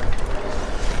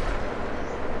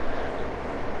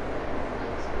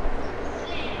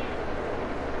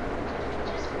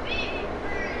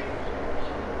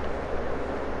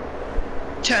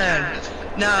 Ten,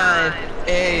 9,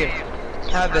 8,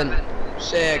 7,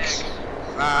 6,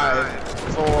 5,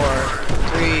 4,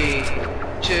 3,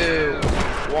 2,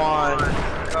 1,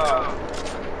 go.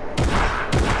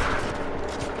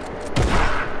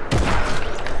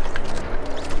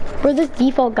 Where this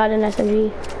default got an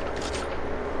SMG?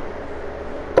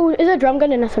 Oh, is a drum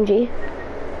gun an SMG?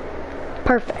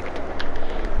 Perfect.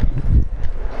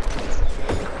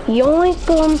 Yoink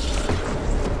 'em.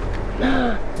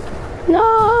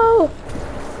 No!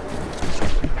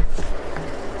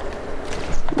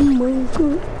 Oh my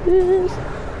goodness.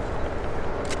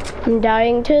 I'm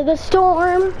dying to the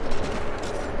storm.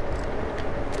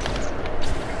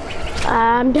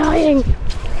 I'm dying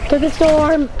to the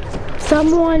storm.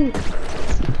 Someone.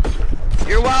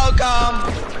 You're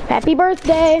welcome. Happy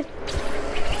birthday.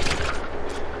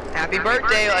 Happy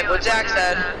birthday, like what Zach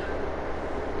said.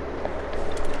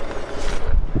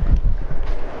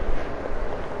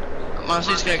 I'm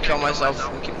honestly just gonna kill myself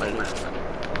and keep my loot.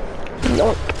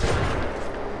 Yoink.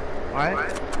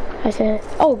 What? I said,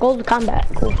 oh, gold combat.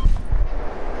 Cool.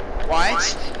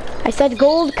 What? I said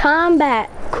gold combat.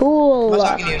 Cool. I'm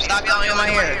talking to you. Stop yelling in my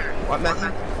ear. What, Matthew?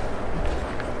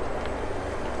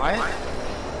 What?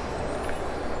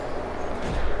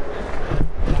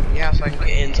 Yeah, so I can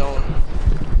get in zone.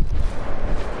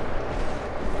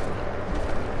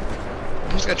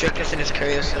 I'm just gonna drink this and just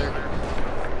carry this there.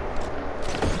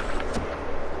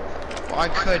 Well, I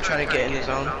could try to get in the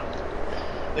zone.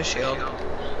 The shield.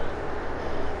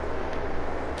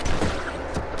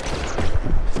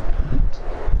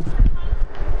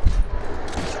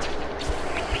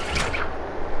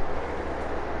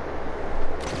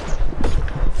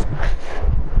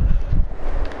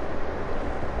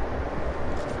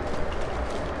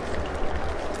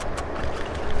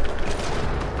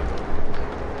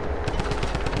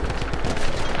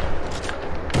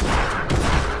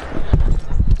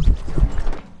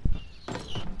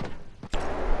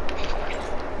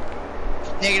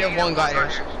 -1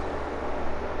 gliders.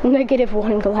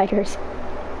 -1 gliders.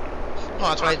 Oh,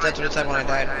 that's what it said when I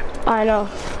died. I know.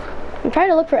 I'm trying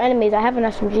to look for enemies. I have an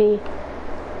SMG.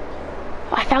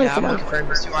 Oh, I found someone. I'm looking for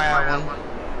enemies too. I have one.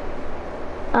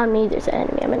 On me, there's an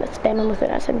enemy. I'm gonna spam him with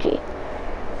an SMG.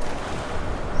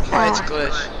 Oh, it's a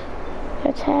glitch.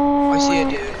 Attack. I see a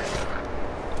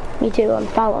dude. Me too. I'm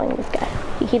following this guy.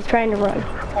 He keeps trying to run.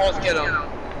 Oh, let's get him.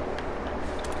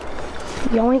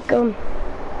 Yoink him.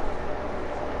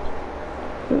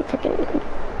 Freaking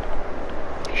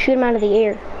shoot him out of the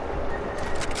air.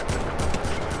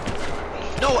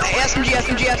 No, SMG,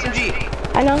 SMG, SMG.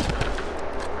 I know.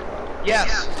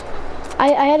 Yes. I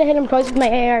had to hit him twice with my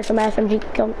AR, so my SMG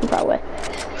killed him probably.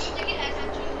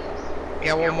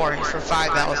 Yeah, one more. He's for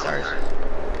 5 battle stars.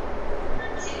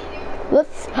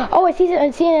 Let's. Oh, I see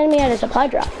an enemy at a supply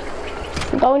drop.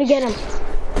 I'm going to get him.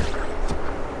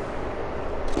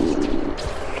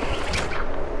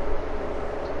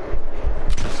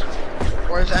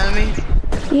 Where's the enemy?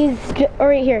 He's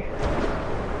right here.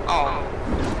 Oh.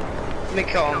 Let me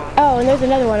kill him. Oh, and there's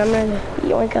another one. I'm gonna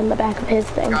yoink on the back of his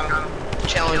thing. Got him.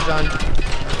 Challenge done.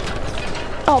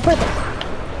 Oh, perfect.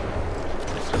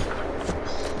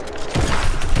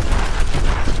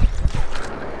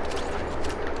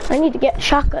 I need to get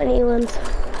shotgun elims.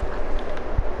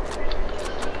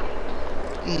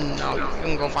 No, you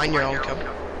can go find your own kill.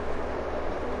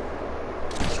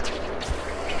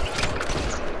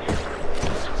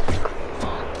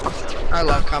 I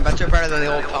love combat. They're better than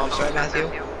the old pumps, right, Matthew?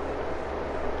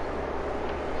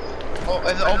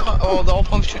 Oh, the old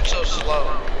pumps shoot so slow.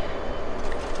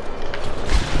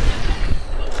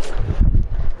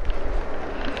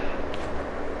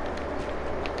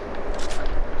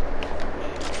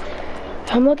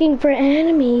 I'm looking for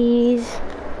enemies.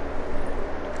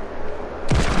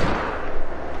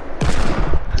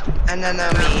 And then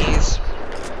enemies.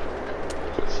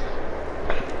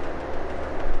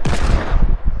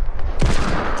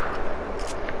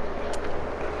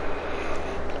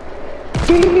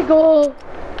 Go.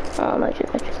 Oh my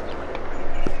goodness.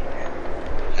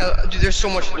 Dude, there's so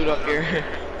much loot up here.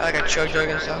 I like a chug jug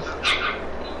and stuff.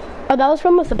 Oh, that was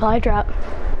from a supply drop.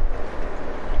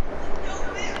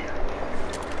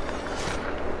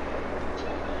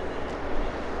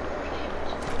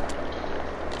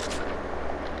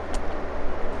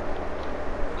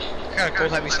 I got a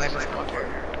cold heavy sniper from up here.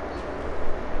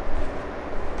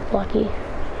 Lucky.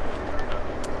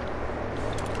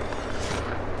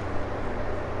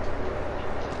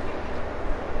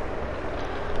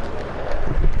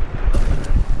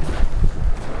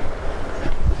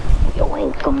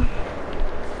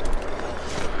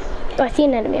 Oh, I see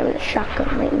an enemy. I'm gonna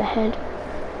shotgun right in the head.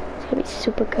 It's gonna be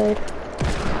super good.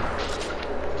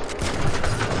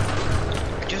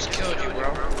 I just killed you,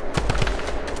 bro.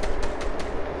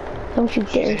 Don't you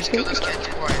dare. Just kill this kid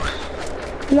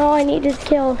twice. No, I need his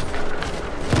kill.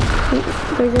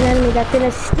 There's an enemy that's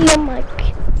gonna steal my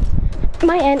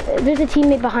there's a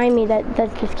teammate behind me that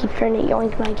just keeps trying to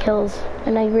yoink my kills,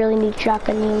 and I really need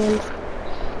shotgun eliminations.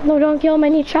 No, don't kill him. I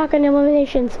need shotgun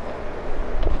eliminations.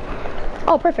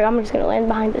 Oh, perfect. I'm just gonna land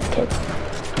behind this kid.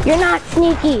 You're not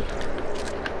sneaky.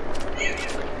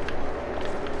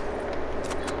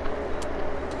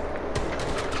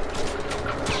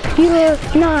 You're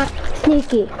not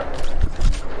sneaky.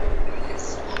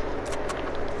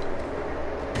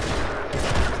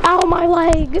 Ow, my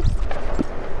leg.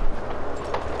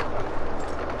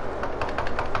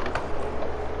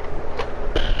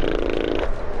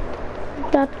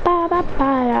 Da ba ba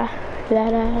ba da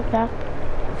da da.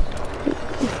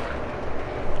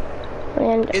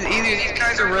 And Either these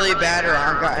guys are really bad or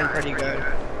I've gotten pretty good.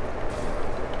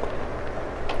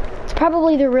 it's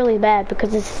Probably they're really bad because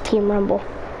this is Team Rumble.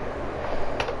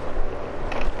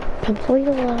 Complete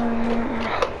alarm.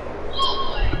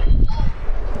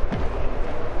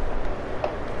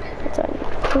 That's all I need.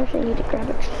 First I need to grab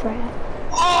a trap.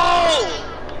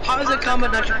 Oh! How is it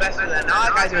coming not your best for that? Now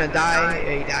that guy's gonna die.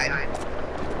 Yeah, he died.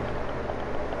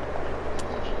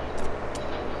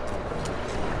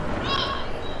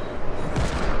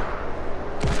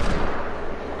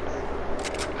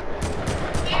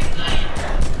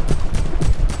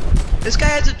 This guy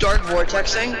has a dark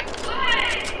vortex thing.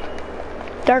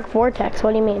 Dark vortex,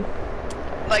 what do you mean?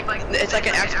 Like it's like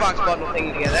an Xbox bundle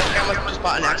thing together. That guy must have just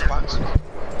bought an Xbox.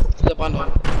 The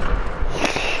bundle.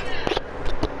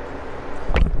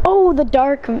 Oh, the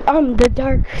dark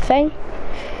thing.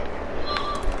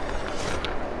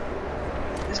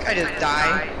 This guy just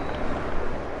died.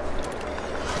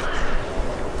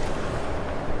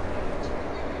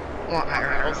 I want higher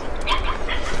health.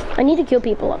 I need to kill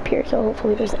people up here, so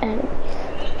hopefully there's enemies.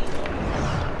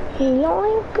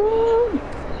 Yoink!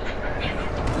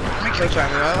 How many kills do I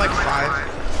have? I have like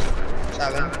 5,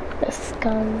 7. The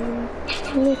scum.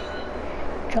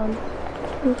 Jump.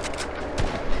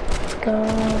 Go.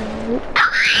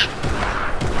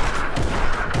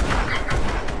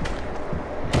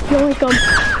 Yoink!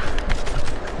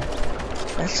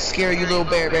 That's scary, you little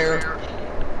bear.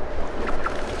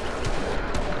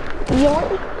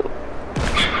 Yoink!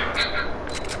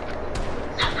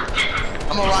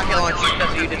 I'm a rocket launcher,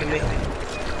 that's what you did to me.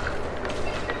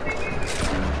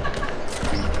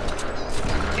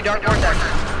 See dark vortex.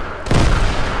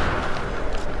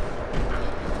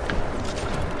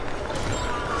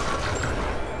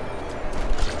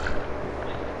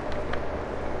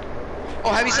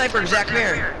 Oh, heavy sniper, Zach, come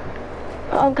here.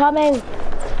 I'm coming.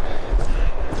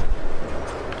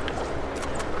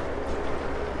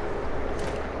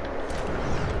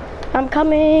 I'm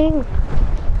coming.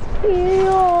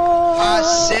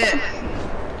 Sit.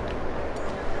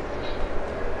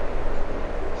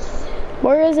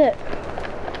 Where is it?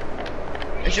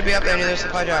 It should be up there near the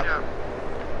supply drop.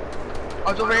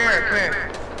 Oh, it's over here, come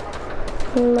here.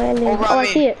 I'm landing. Over Oh, on I me.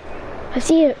 see it. I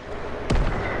see it.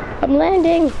 I'm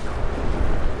landing.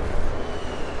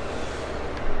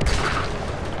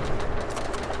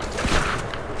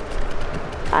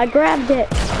 I grabbed it.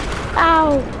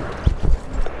 Ow.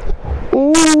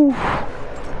 Ooh.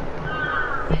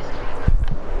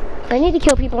 I need to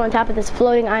kill people on top of this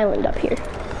floating island up here.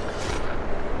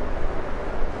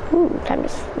 Ooh, time to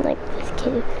snipe this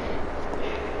kid.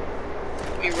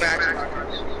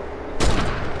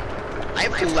 I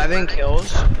have 11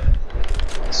 kills.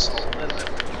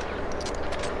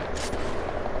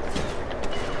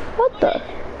 What the?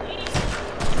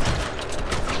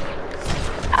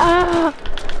 Ah!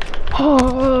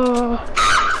 Oh!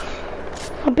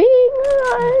 I'm being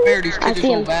run. Bear, these kids are so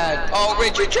him. bad. Oh,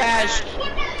 Rich, you're trash.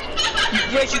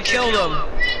 Rich, you killed him.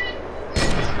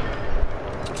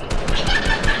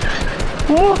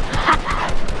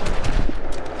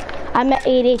 I'm at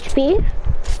 8 HP.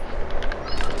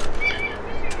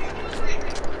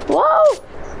 Whoa!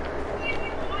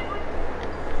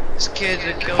 This kid's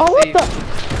a kill Oh, what thief. the?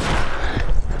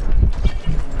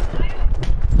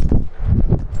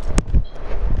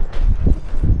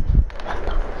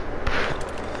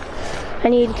 I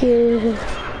need to...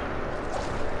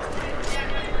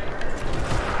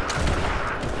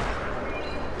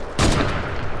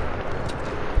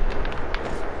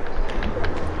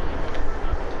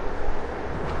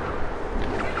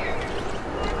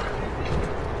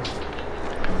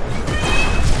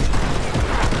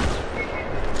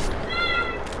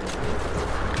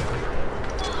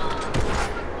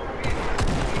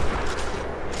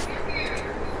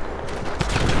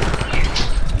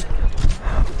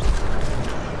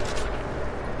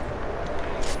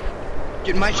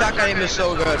 Dude, my shotgun aim is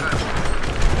so good.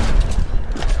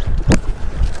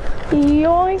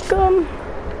 Yoink 'em.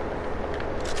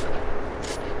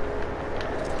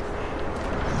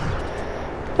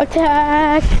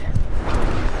 Attack!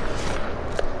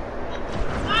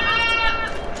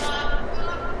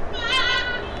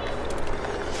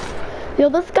 Yo,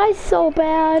 this guy's so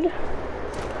bad.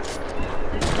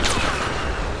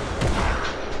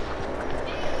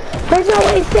 There's no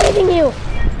way saving you!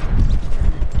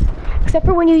 Except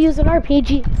for when you use an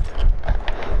RPG.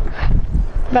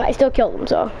 But I still killed him,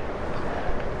 so.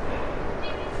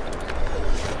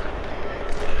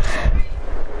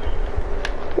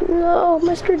 No,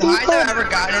 Mr. The highest I've Default. ever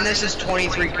gotten in this is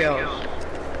 23 kills.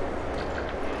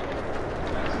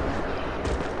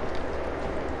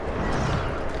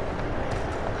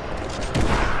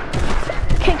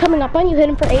 Okay, coming up on you, hit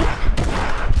him for 8.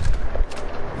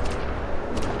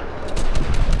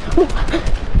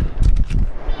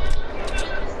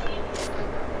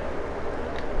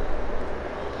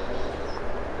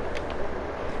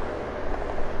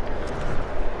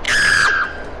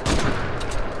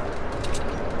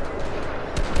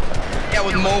 that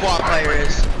with mobile player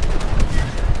is.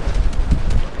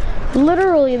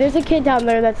 Literally, there's a kid down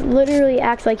there that's literally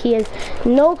acts like he has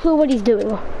no clue what he's doing.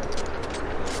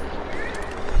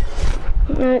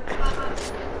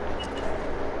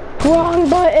 Wrong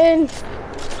button.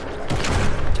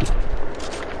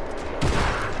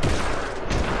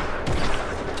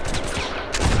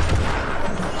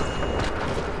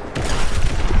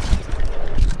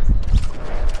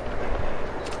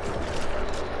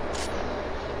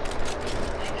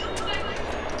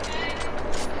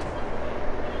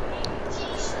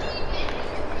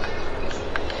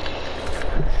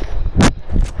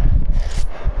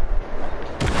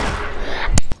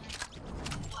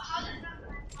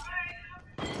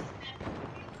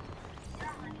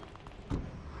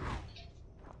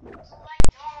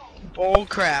 Oh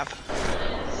crap.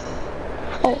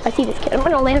 Oh, I see this kid. I'm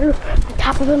gonna land on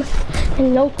top of him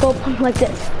and no scope him like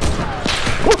this.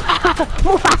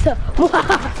 Mufasa!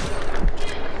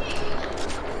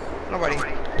 Nobody.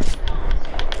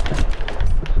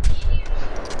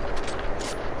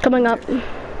 Coming up.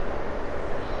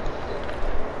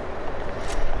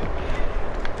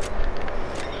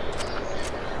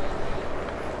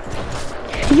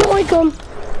 Yoink him!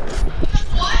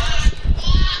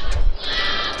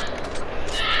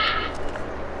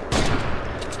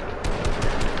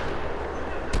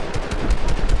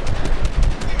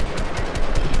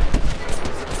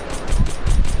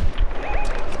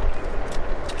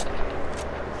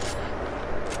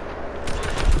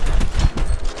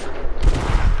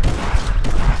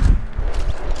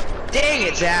 Dang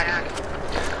it, Zach.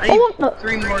 I need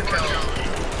 3 more kills.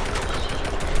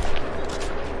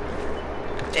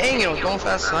 Dang it, I was going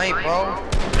fast snipe, bro.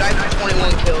 I have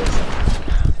 21 kills.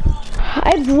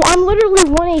 I'm literally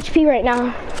 1 HP right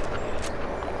now.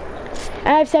 I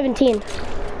have 17.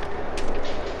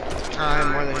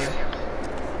 I'm more than you.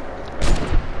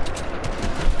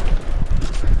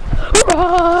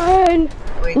 Run!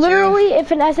 Wait, Literally,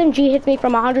 if an SMG hits me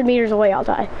from 100 meters away, I'll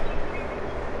die.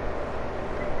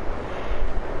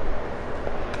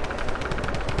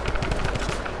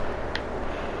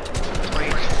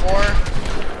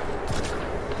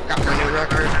 Got my new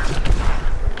record.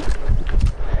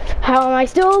 How am I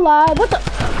still alive? What the?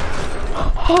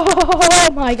 Oh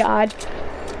my god.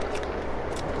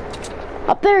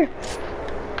 Up there.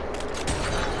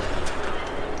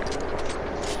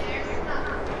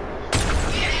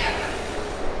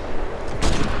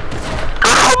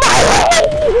 Ow, my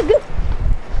leg!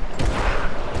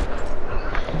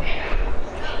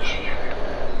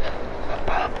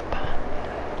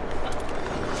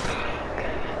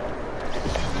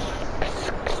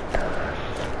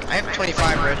 I have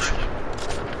 25, Rich.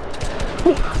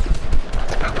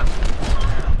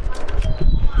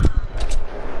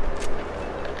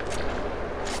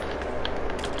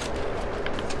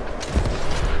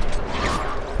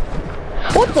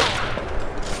 What the?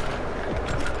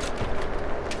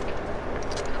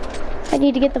 I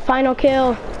need to get the final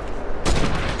kill.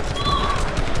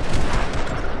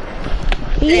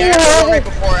 Yeah, I right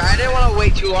before. I didn't want to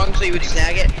wait too long so you would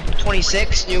snag it.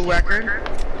 26, new record.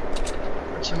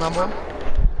 What's your number?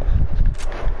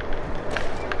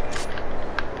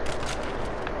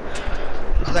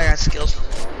 Cause I got skills